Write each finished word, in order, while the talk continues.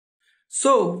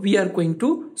So we are going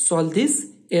to solve this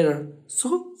error.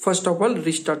 So first of all,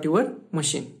 restart your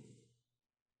machine.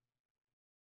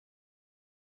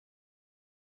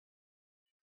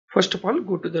 First of all,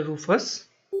 go to the Rufus,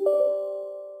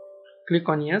 click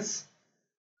on yes,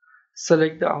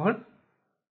 select our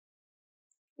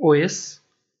OS,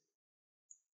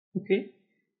 okay,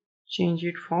 change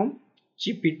it from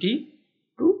GPT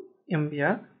to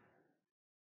MBR,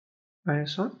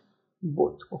 minus on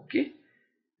both, okay,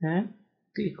 and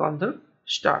click on the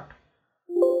start,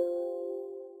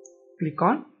 click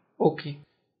on OK.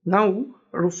 Now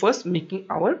Rufus making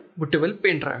our bootable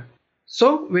pen drive.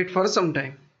 So wait for some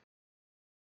time.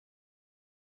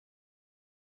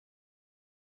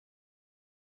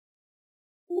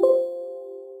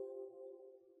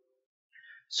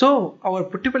 So our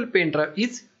bootable pen drive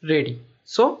is ready.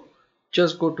 So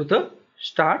just go to the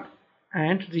start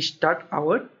and restart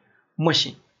our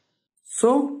machine.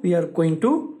 So we are going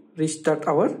to restart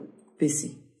our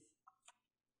PC.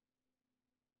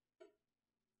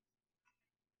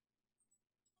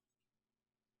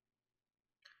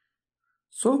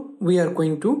 So we are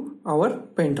going to our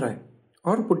pen drive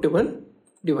or bootable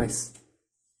device.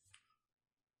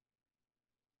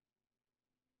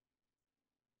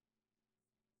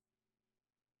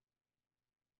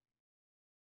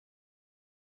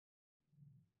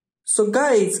 So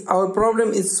guys, our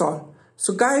problem is solved.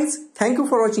 So guys, thank you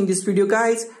for watching this video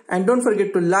guys, and don't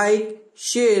forget to like,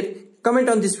 share, comment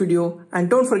on this video, and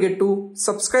don't forget to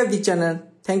subscribe the channel.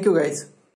 Thank you guys.